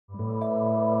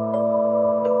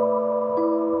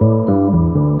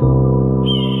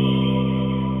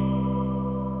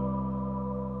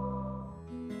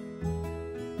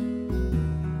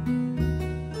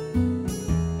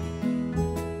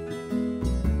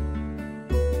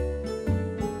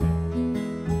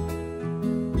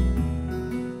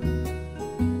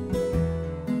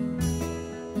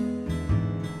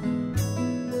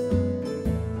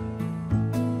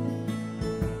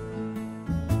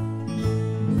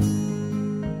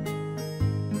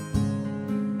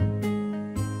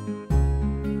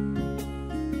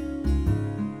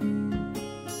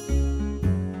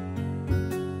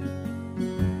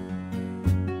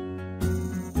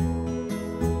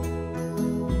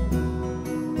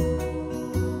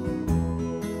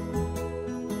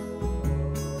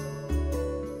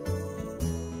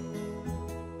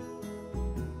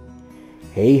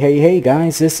Hey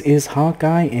guys, this is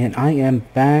Hawkeye and I am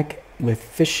back with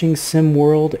Fishing Sim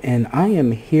World, and I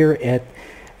am here at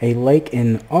a lake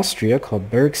in Austria called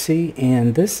Bergsee,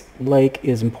 and this lake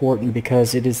is important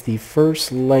because it is the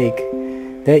first lake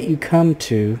that you come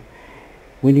to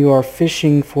when you are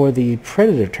fishing for the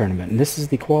predator tournament, and this is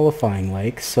the qualifying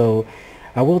lake. So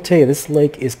I will tell you, this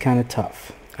lake is kind of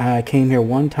tough. I came here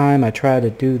one time, I tried to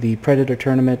do the predator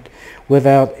tournament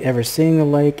without ever seeing the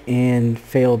lake and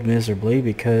failed miserably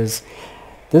because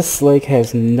this lake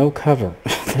has no cover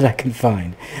that I can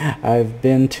find. I've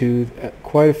been to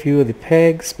quite a few of the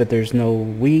pegs, but there's no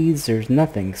weeds, there's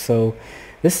nothing. So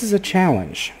this is a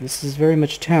challenge. This is very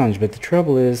much a challenge, but the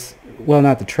trouble is, well,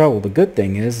 not the trouble, the good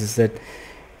thing is that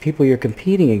people you're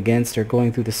competing against are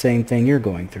going through the same thing you're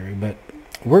going through. But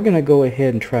we're going to go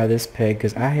ahead and try this peg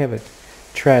because I haven't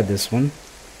tried this one.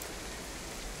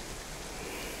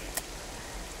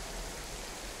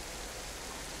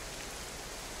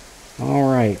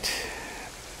 Alright.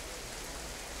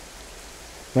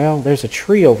 Well, there's a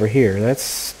tree over here.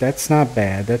 That's not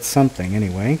bad. That's something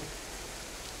anyway.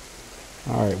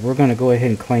 Alright, we're going to go ahead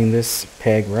and claim this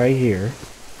peg right here.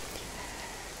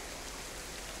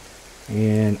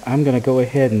 And I'm going to go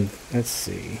ahead and, let's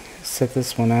see, set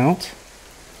this one out.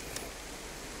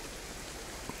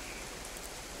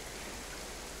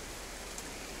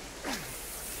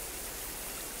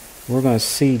 We're going to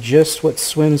see just what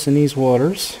swims in these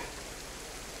waters.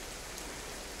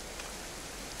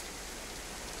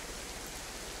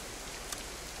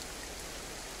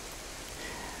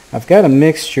 I've got a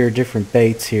mixture of different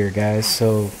baits here, guys,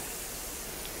 so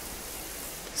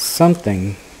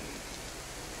something,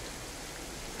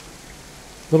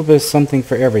 a little bit of something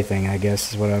for everything, I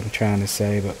guess is what I'm trying to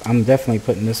say, but I'm definitely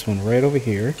putting this one right over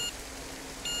here.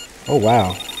 Oh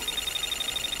wow.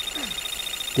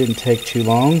 Didn't take too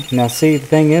long. Now see, the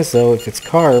thing is though, if it's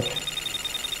carp,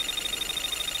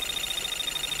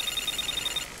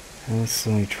 that's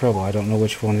the only trouble. I don't know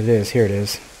which one it is. Here it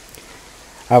is.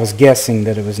 I was guessing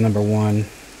that it was number 1.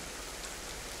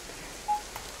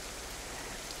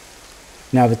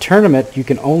 Now the tournament, you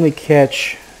can only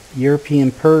catch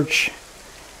European perch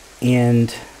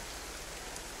and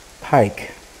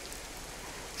pike.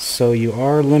 So you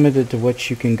are limited to what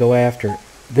you can go after.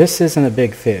 This isn't a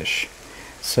big fish,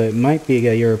 so it might be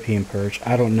a European perch.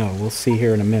 I don't know. We'll see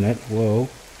here in a minute. Whoa.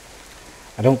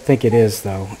 I don't think it is,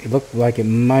 though. It looked like it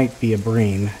might be a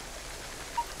bream.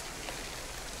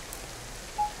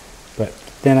 But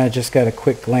then I just got a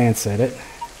quick glance at it.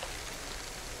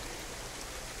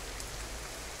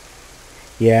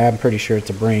 Yeah, I'm pretty sure it's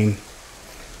a bream.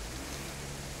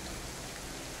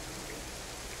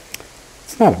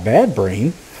 It's not a bad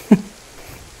bream.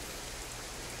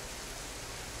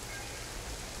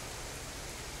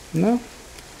 No,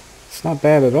 it's not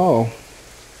bad at all.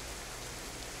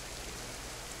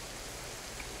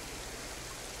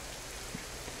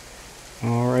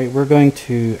 Alright,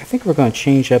 I think we're going to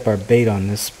change up our bait on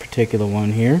this particular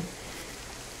one here.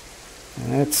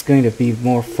 That's going to be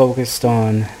more focused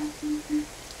on,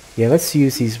 yeah, let's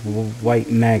use these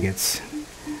white maggots.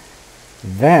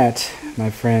 That, my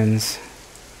friends,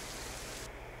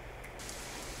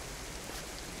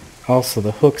 also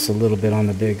the hook's a little bit on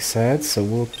the big side, so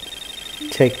we'll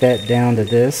take that down to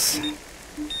this.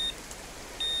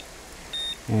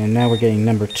 And now we're getting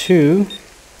number 2.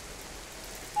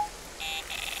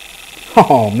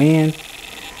 Oh man,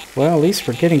 well, at least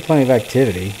we're getting plenty of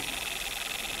activity.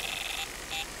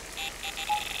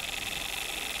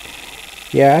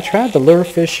 Yeah, I tried the lure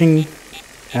fishing.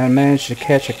 I managed to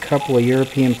catch a couple of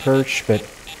European perch, but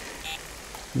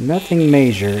nothing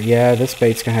major. Yeah, this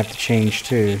bait's gonna have to change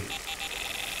too.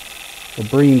 The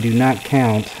bream do not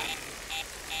count.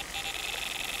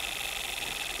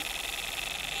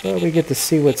 But we get to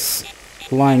see what's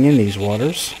lying in these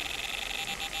waters.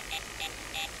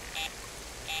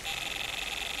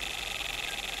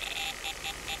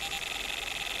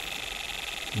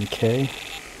 Okay.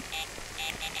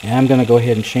 And I'm gonna go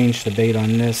ahead and change the bait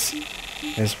on this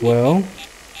as well.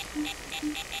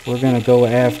 We're gonna go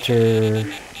after,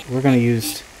 we're gonna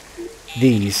use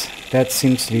these. That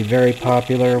seems to be very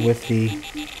popular with the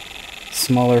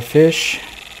smaller fish.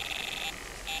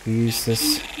 We use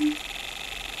this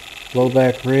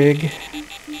blowback rig,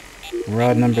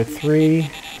 rod number 3,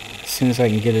 as soon as I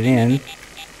can get it in.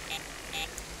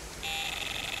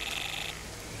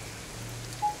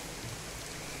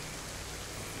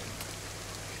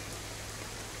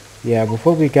 Yeah, with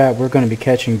what we got, we're going to be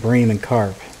catching bream and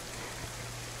carp.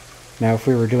 Now, if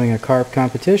we were doing a carp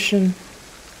competition,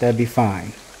 that'd be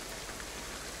fine.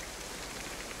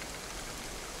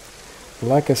 But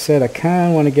like I said, I kind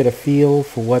of want to get a feel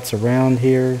for what's around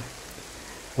here.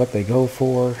 what they go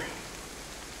for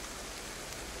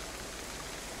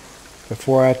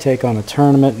before I take on a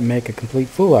tournament and make a complete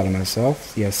fool out of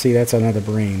myself. Yeah, see, that's another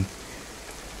bream.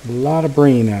 A lot of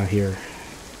bream out here.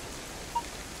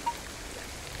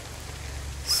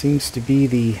 Seems to be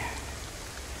the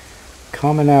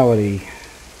commonality.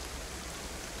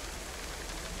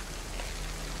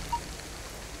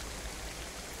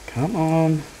 Come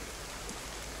on.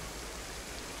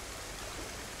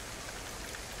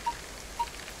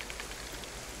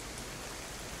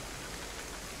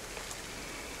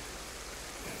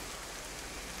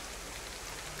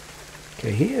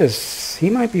 Okay, he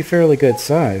might be fairly good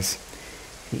size.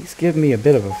 He's giving me a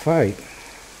bit of a fight.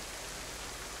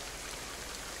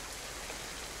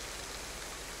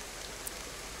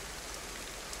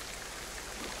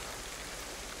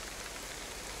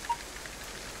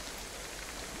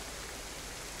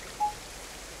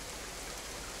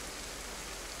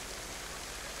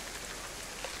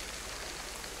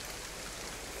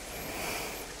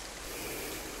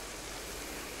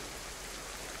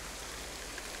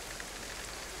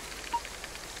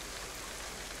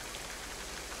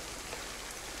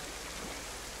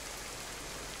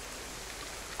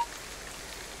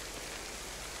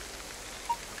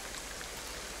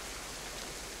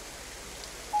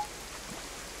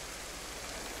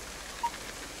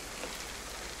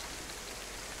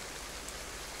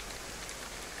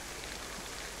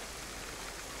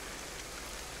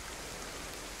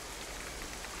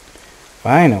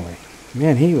 Finally.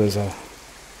 Man, he was a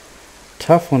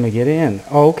tough one to get in.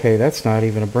 Oh, okay, that's not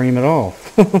even a bream at all.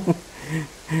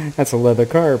 That's a leather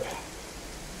carp.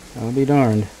 I'll be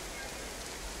darned.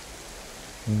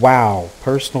 Wow,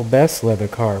 personal best leather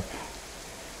carp.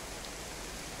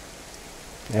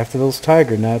 After those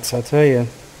tiger nuts, I'll tell you.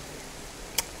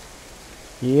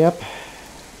 Yep.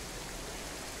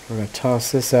 We're going to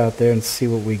toss this out there and see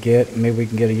what we get. Maybe we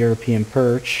can get a European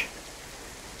perch.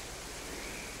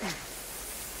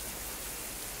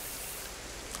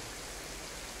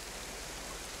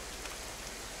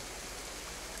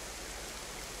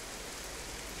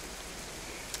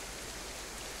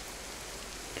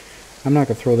 I'm not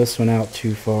going to throw this one out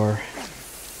too far.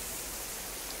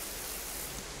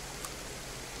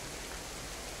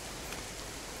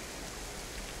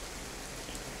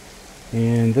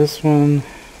 And this one,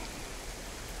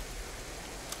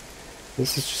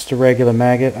 this is just a regular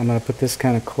maggot. I'm going to put this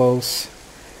kind of close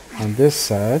on this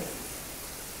side.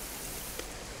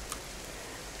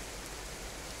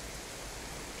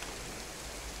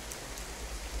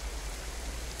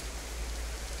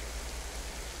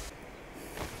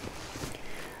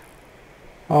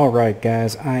 Alright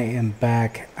guys, I am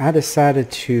back. I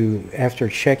decided to, after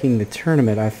checking the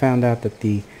tournament, I found out that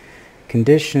the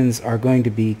conditions are going to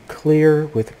be clear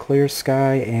with a clear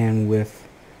sky and with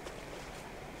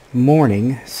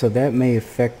morning, so that may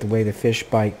affect the way the fish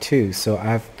bite too. So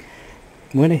I've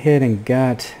went ahead and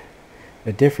got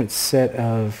a different set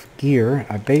of gear.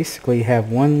 I basically have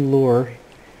one lure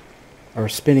or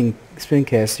spin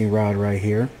casting rod right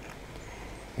here,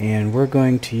 and we're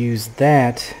going to use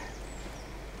that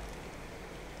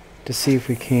to see if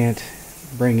we can't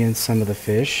bring in some of the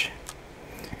fish.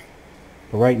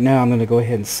 But right now I'm going to go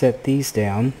ahead and set these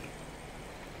down.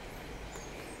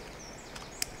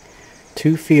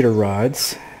 2 feeder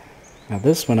rods. Now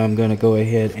this one I'm going to go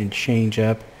ahead and change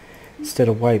up. Instead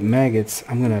of white maggots,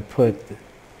 I'm going to put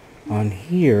on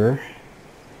here,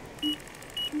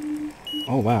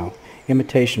 oh wow,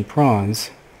 imitation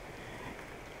prawns.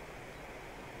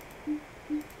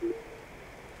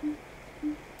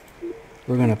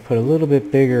 We're going to put a little bit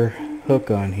bigger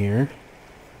hook on here.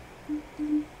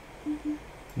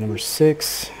 Number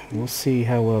 6. We'll see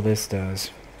how well this does.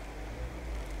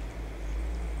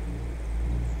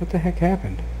 What the heck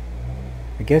happened?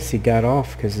 I guess he got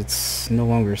off because it's no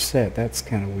longer set. That's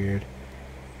kind of weird.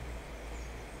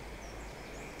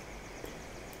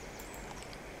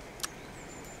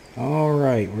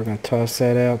 Alright, we're going to toss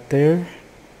that out there.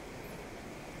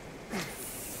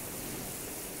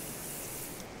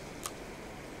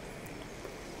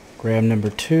 Grab number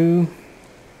 2.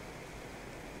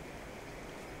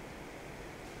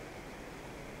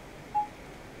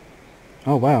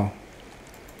 Oh wow.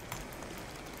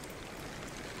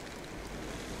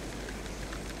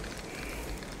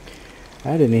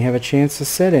 I didn't even have a chance to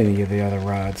set any of the other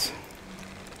rods.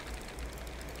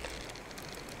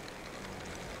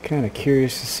 Kind of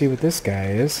curious to see what this guy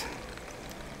is.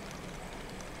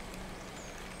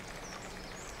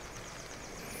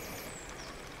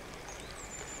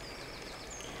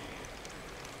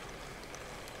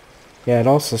 Yeah, it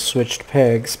also switched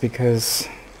pegs because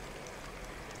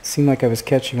Seemed like I was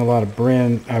catching a lot of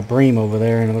bream over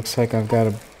there, and it looks like I've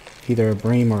got either a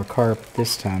bream or a carp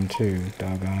this time too.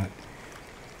 Doggone it.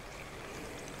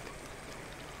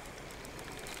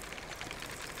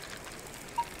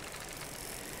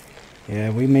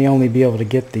 Yeah, we may only be able to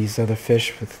get these other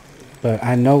fish but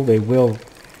I know they will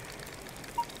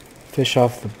fish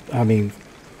off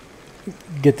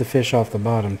get the fish off the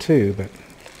bottom too, but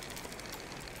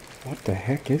what the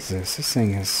heck is this? This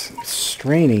thing is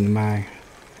straining my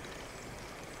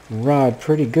rod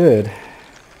pretty good.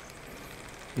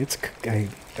 I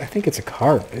think it's a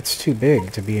carp. It's too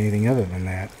big to be anything other than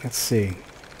that. Let's see.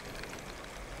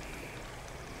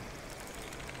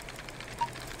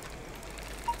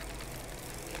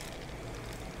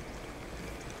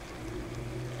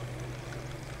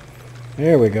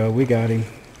 There we go. We got him.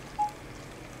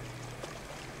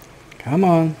 Come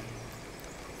on.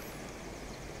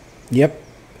 Yep.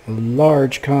 A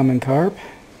large common carp.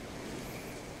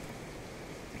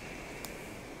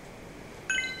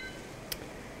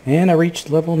 And I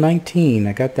reached level 19.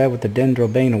 I got that with the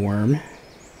dendrobana worm.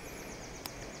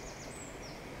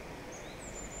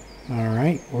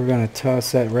 Alright, we're going to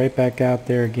toss that right back out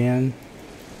there again.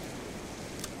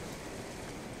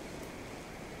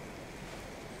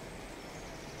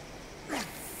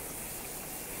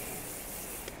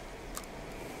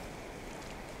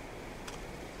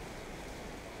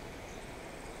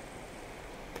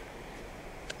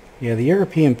 Yeah, the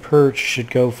European perch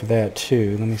should go for that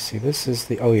too. Let me see. This is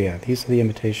the... Oh yeah, these are the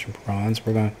imitation prawns.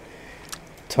 We're going to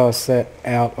toss that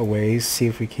out a ways. See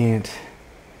if we can't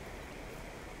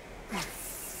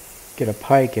get a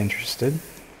pike interested.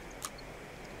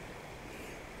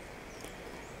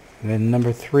 And then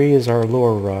number 3 is our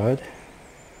lure rod.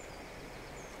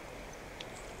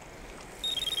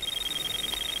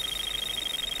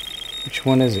 Which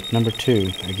one is it? Number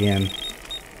 2 again.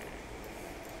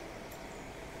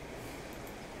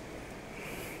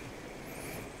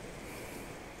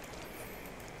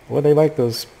 Well, they like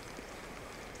those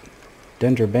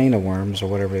dendrobana worms, or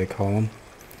whatever they call them.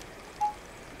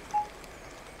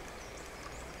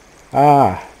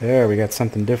 Ah, there, we got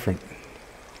something different.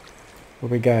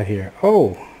 What we got here?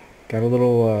 Oh, got a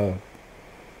little,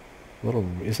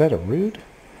 is that a root?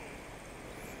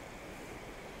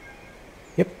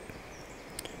 Yep.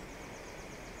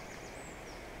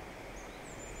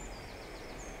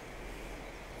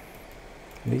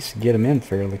 At least get them in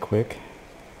fairly quick.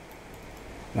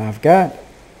 Now I've got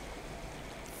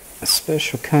a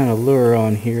special kind of lure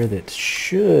on here that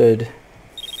should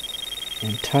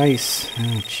entice...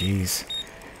 Oh, jeez.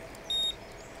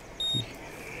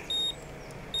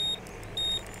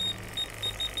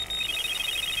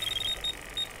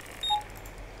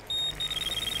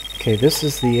 Okay, this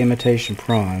is the imitation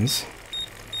prawns.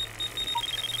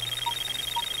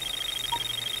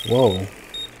 Whoa.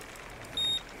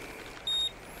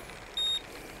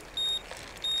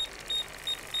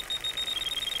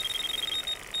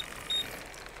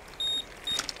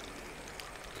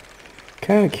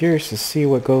 Kind of curious to see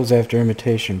what goes after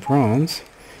imitation prawns.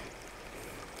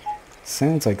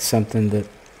 Sounds like something that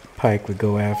pike would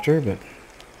go after, but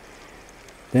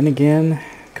then again,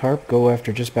 carp go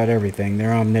after just about everything.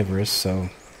 They're omnivorous, so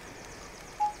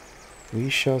we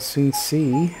shall soon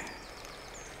see.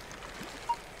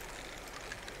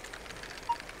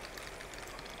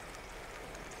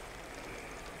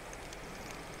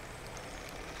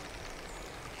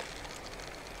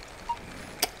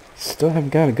 Still haven't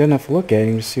got a good enough look at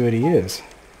him to see what he is.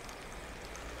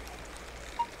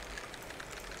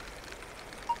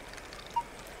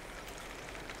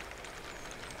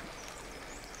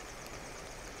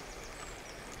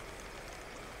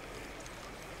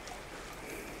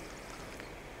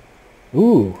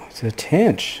 Ooh, it's a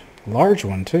tench. Large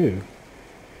one too.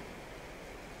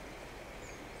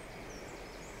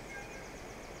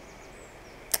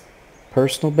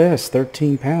 Personal best,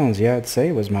 13 pounds. Yeah, I'd say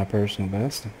it was my personal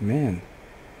best. Man.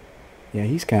 Yeah,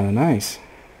 he's kind of nice.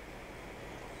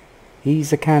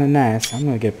 He's a kind of nice. I'm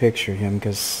going to get a picture of him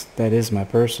because that is my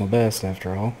personal best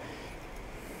after all.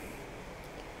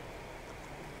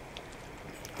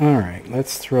 Alright,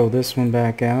 let's throw this one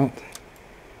back out.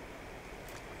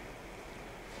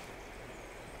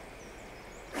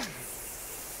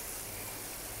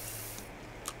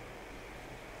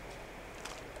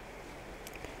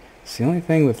 The only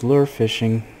thing with lure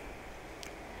fishing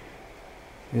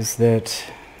is that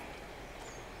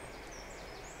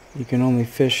you can only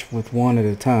fish with one at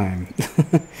a time.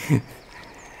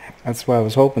 That's why I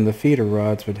was hoping the feeder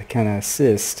rods would kind of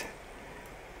assist.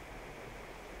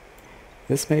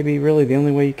 This may be really the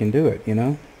only way you can do it, you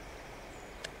know?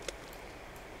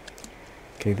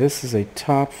 Okay, this is a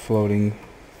top floating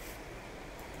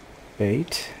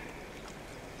bait.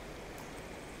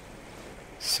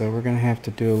 So we're going to have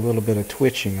to do a little bit of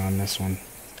twitching on this one.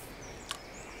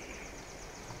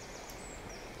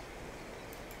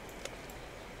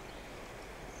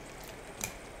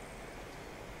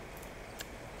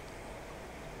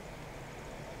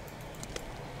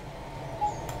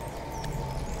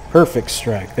 Perfect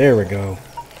strike. There we go.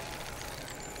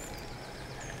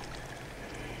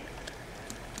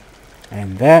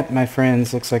 And that, my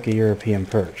friends, looks like a European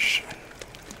perch.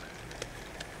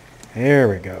 There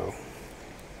we go.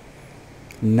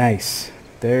 Nice.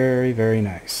 Very, very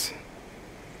nice.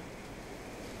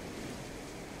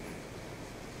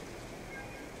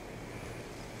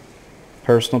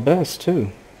 Personal best,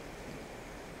 too.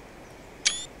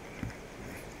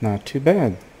 Not too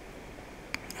bad.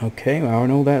 Okay, well, I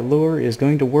know that lure is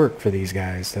going to work for these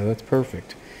guys, so that's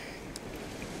perfect.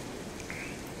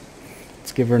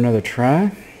 Let's give her another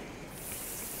try.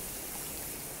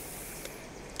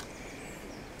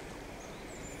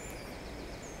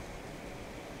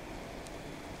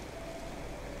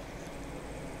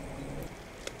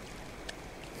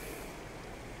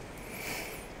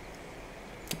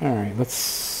 Alright, let's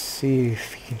see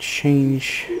if we can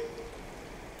change.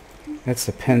 That's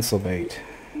the pencil bait.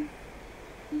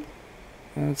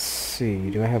 Let's see,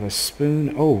 do I have a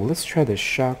spoon? Oh, let's try this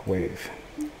shockwave.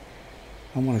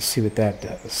 I want to see what that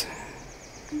does.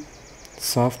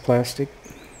 Soft plastic.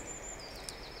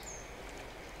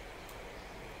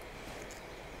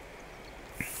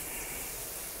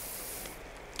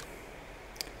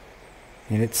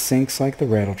 And it sinks like the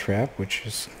rattle trap, which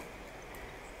is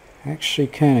actually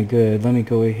kind of good. Let me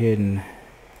go ahead and...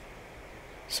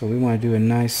 So we want to do a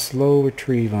nice slow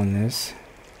retrieve on this.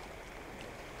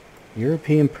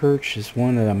 European perch is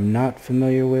one that I'm not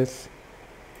familiar with.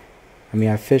 I mean,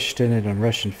 I fished in it on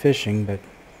Russian fishing, but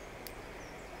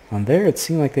on there it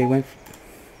seemed like they went...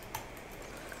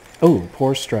 Oh,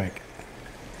 poor strike.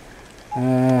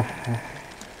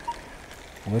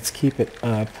 Let's keep it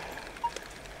up.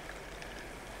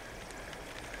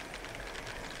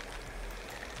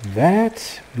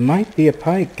 That might be a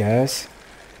pike, guys.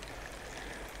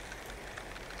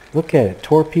 Look at it,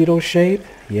 torpedo shape.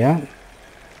 Yeah.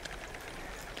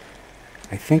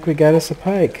 I think we got us a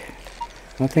pike.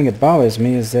 One thing that bothers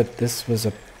me is that this was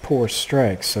a poor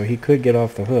strike, so he could get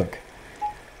off the hook.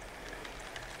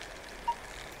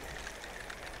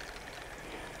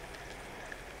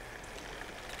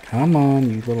 Come on,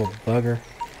 you little bugger.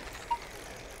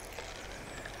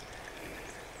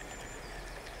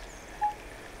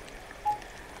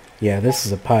 Yeah, this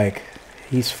is a pike.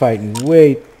 He's fighting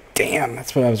way... Damn,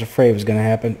 that's what I was afraid was going to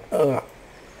happen. Ugh.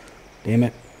 Damn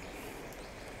it.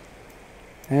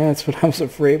 That's what I was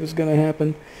afraid was going to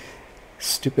happen.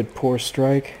 Stupid poor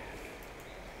strike.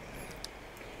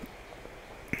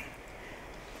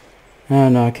 I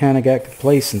don't know, I kind of got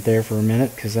complacent there for a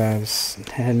minute because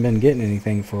hadn't been getting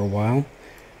anything for a while.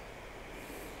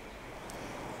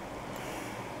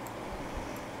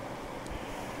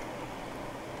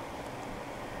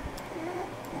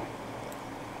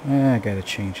 I gotta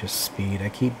change his speed. I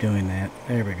keep doing that.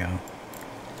 There we go.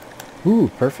 Ooh,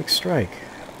 perfect strike.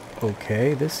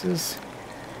 Okay, this is...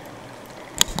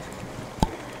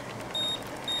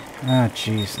 Ah,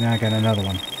 jeez, now I got another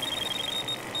one.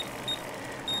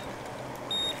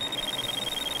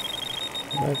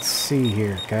 Let's see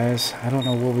here, guys. I don't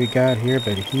know what we got here,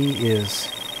 but he is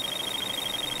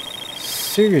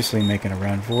seriously making a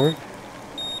run for it.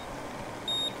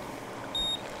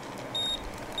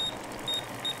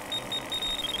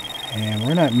 And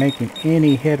we're not making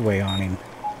any headway on him.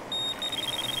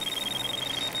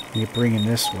 You bring him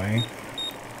this way.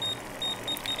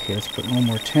 Okay, let's put one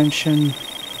more tension.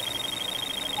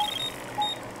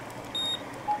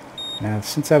 Now,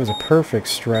 since that was a perfect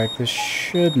strike, this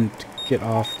shouldn't get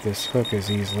off this hook as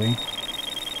easily.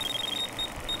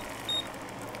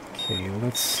 Okay,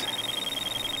 let's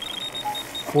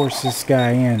force this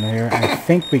guy in there. I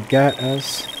think we got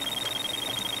us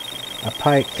a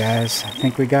pike, guys. I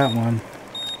think we got one.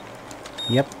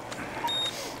 Yep.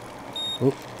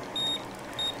 Oop.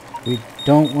 We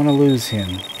don't want to lose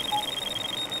him.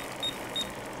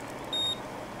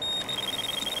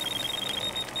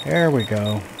 There we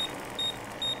go.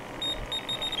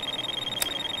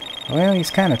 Well,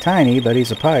 he's kind of tiny, but he's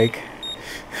a pike.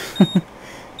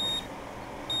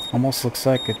 Almost looks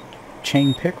like a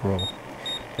chain pickerel.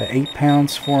 8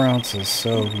 pounds, 4 ounces.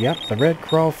 So, yep, the red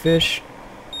crawfish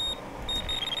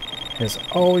has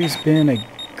always been a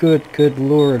good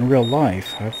lure in real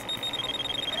life.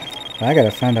 I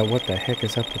gotta find out what the heck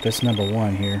is up with this number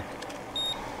 1 here.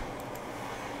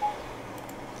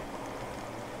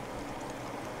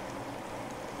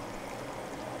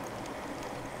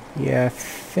 Yeah, I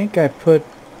think I put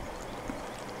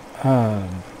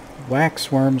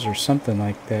wax worms or something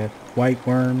like that. White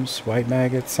worms, white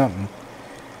maggots, something.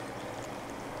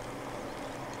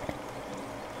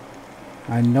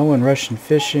 I know in Russian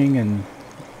fishing and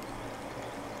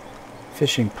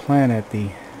Fishing Planet,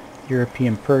 the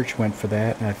European perch went for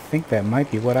that, and I think that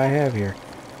might be what I have here.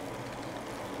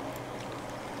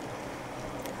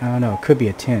 I don't know, it could be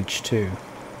a tench too.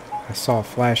 I saw a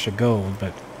flash of gold,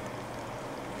 but...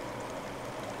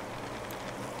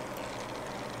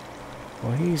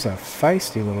 well, he's a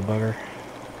feisty little bugger.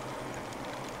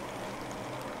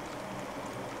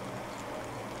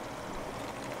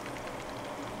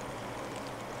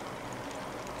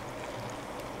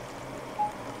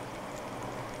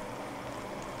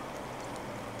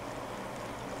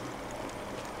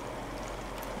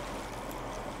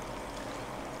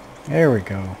 There we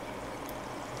go.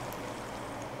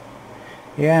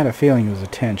 Yeah, I had a feeling it was a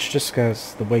tench just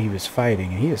because the way he was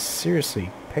fighting. He is seriously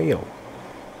pale.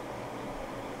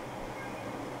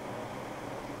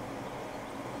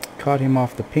 Caught him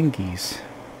off the pinkies.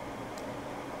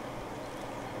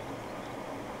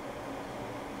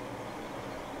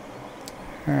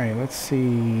 Alright, let's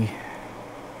see.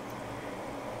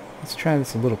 Let's try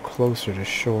this a little closer to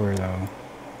shore though.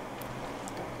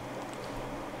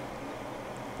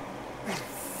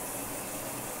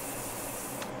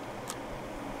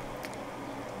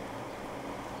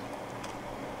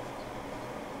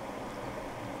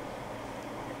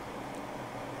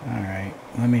 Alright,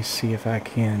 let me see if I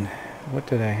can... what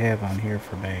did I have on here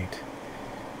for bait?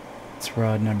 It's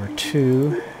rod number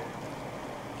 2.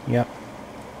 Yep.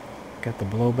 Got the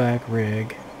blowback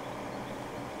rig.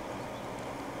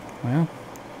 Well,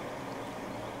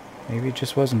 maybe it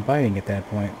just wasn't biting at that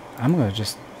point. I'm going to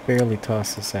just barely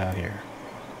toss this out here.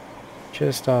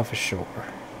 Just off ashore.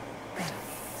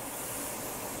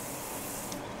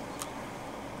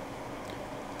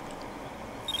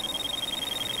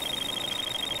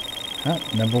 Ah,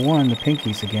 number 1, the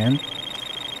pinkies again.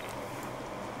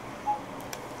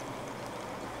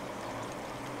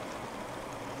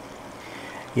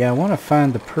 Yeah, I want to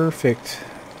find the perfect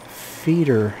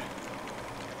feeder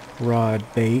rod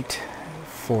bait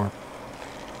for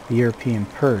the European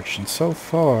perch, and so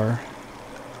far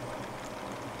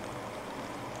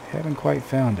haven't quite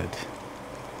found it.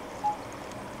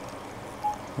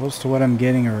 Most of what I'm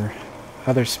getting are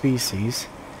other species.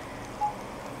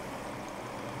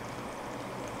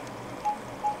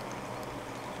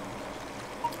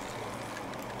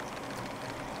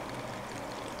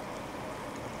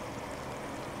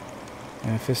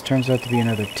 And if this turns out to be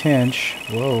another tench,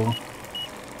 whoa.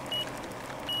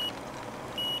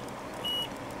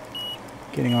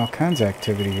 Getting all kinds of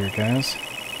activity here, guys.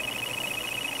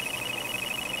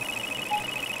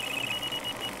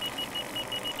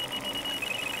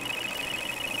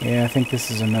 Yeah, I think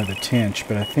this is another tench,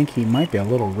 but I think he might be a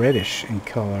little reddish in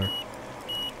color.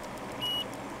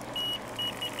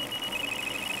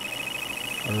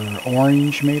 Or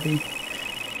orange, maybe?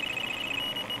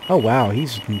 Oh, wow,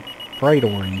 he's bright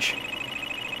orange.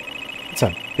 It's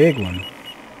a big one.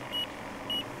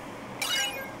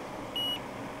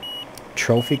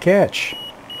 Trophy catch.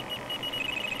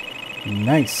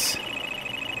 Nice.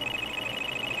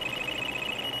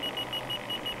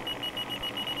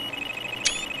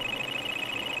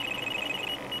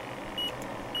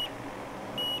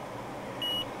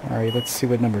 Alright, let's see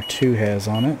what number 2 has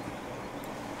on it.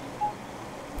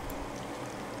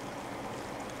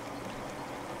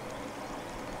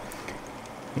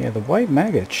 Yeah, the white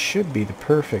maggot should be the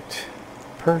perfect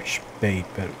perch bait,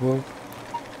 but we're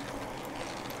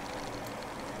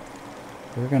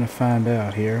gonna find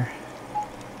out here.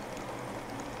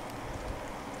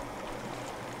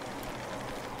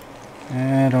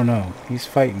 I don't know. He's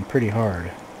fighting pretty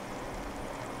hard.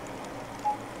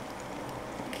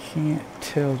 Can't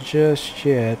tell just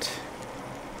yet.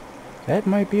 That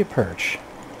might be a perch.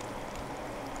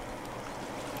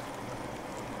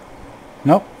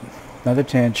 Nope. Another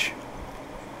tench.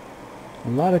 A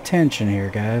lot of tension here,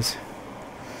 guys.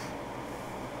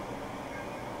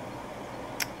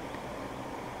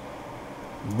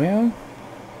 Well,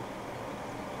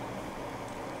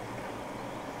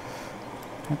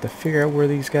 I have to figure out where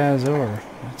these guys are.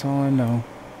 That's all I know.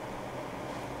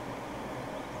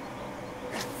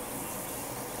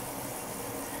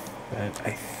 But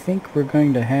I think we're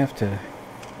going to have to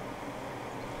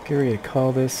get ready to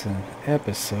call this an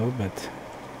episode, but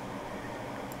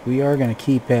we are going to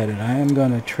keep at it. I am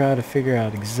going to try to figure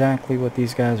out exactly what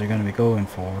these guys are going to be going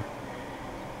for.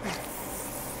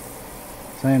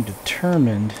 So I am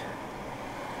determined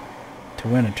to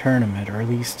win a tournament, or at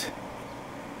least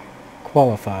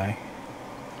qualify.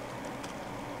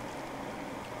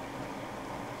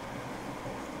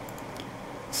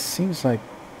 seems like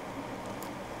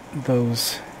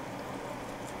those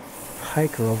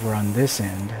pike are over on this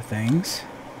end of things.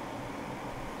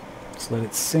 Let's let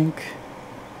it sink.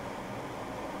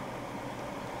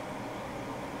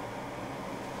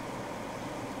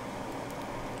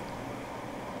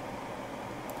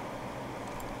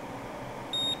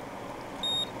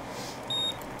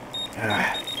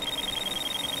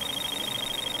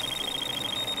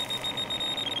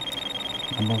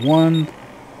 Number one.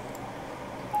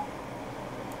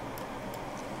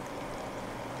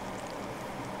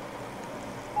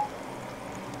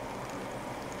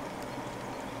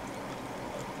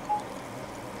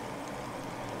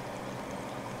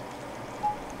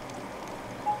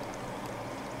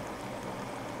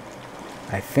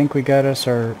 I think we got us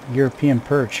our European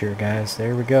perch here, guys.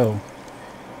 There we go.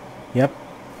 Yep.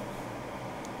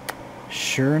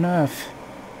 Sure enough.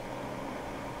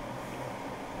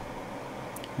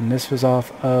 And this was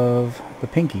off of the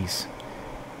pinkies.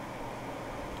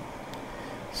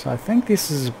 So I think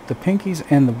this is the pinkies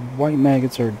and the white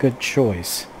maggots are a good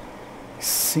choice.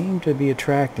 Seem to be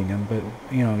attracting them, but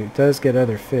you know, it does get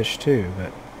other fish too,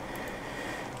 but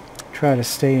try to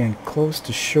stay in close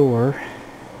to shore.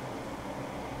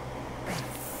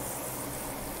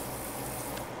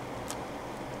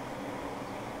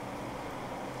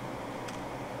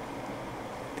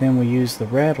 Then we use the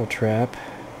rattle trap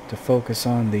to focus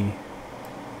on the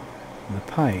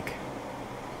pike.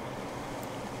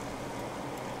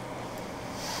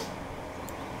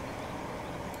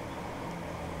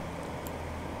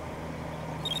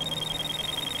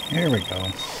 There we go.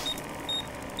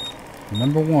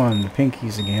 Number one, the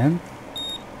pinkies again.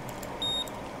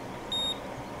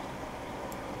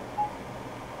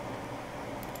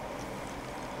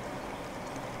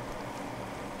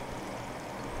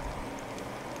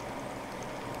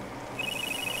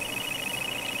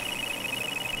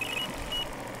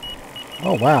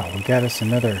 Oh wow, we got us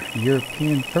another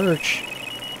European perch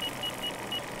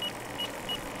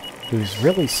who's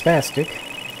really spastic.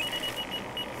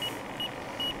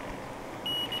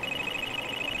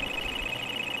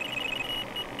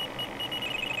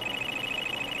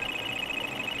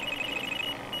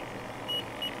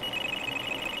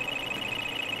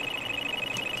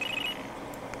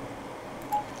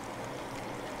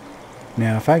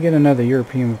 Now if I get another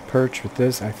European perch with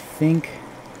this, I think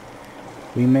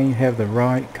we may have the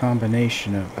right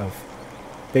combination of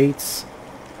baits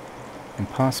and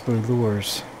possibly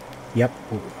lures. Yep.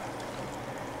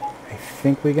 I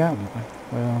think we got one.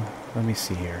 Well, let me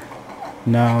see here.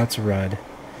 No, it's a rudd.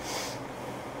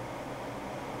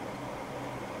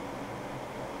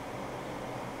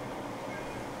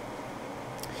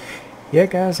 Yeah,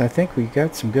 guys, I think we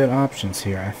got some good options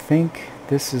here. I think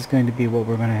this is going to be what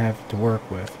we're going to have to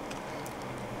work with.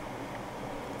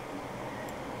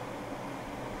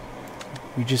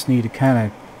 We just need to kind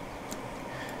of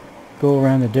go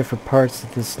around the different parts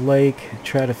of this lake and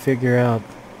try to figure out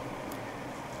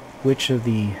which of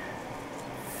the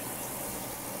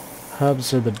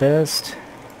hubs are the best.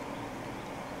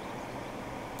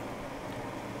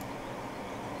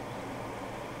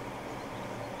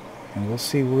 And we'll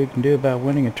see what we can do about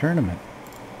winning a tournament.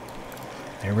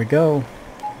 There we go.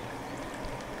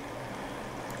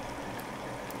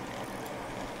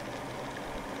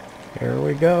 There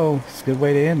we go. It's a good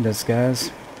way to end this,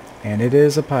 guys. And it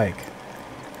is a pike.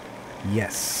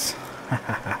 Yes.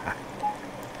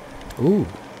 Ooh.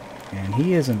 And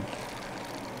he isn't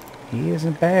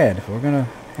bad. We're gonna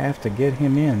have to get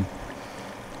him in.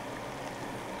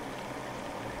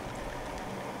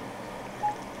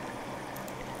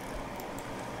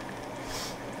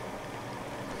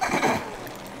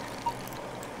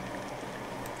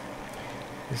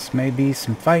 This may be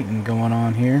some fighting going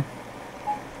on here.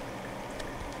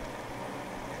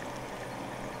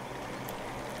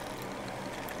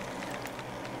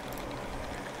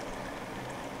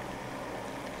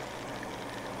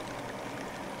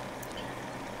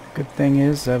 Good thing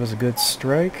is that was a good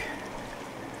strike.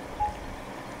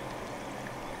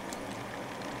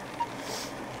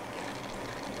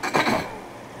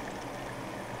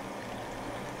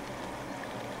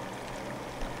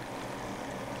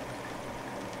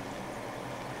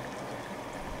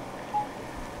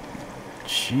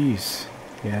 Jeez.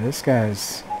 Yeah, this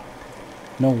guy's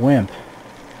no wimp.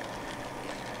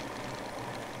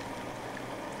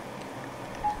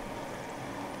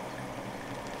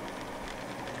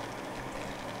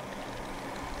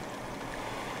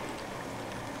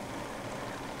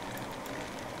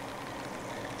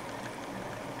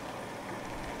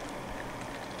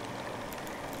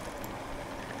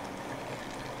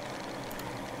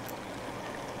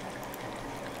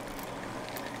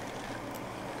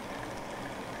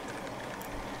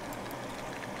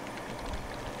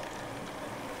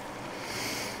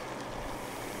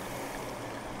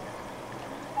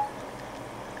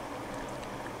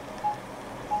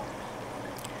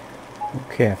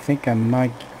 Okay, I think I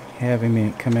might have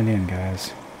him coming in,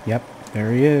 guys. Yep,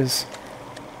 there he is.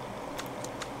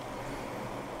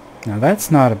 Now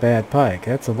that's not a bad pike.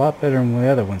 That's a lot better than the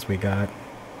other ones we got.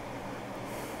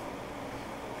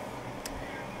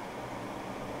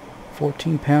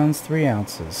 14 pounds, 3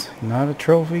 ounces. Not a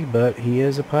trophy, but he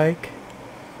is a pike.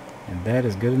 And that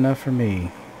is good enough for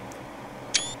me.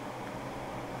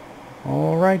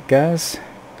 Alright guys,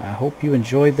 I hope you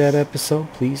enjoyed that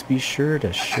episode. Please be sure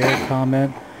to share,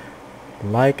 comment,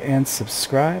 like, and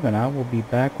subscribe. And I will be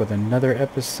back with another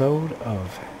episode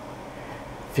of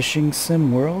Fishing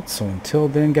Sim World. So until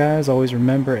then guys, always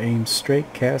remember, aim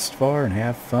straight, cast far, and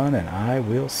have fun. And I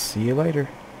will see you later.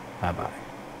 Bye bye.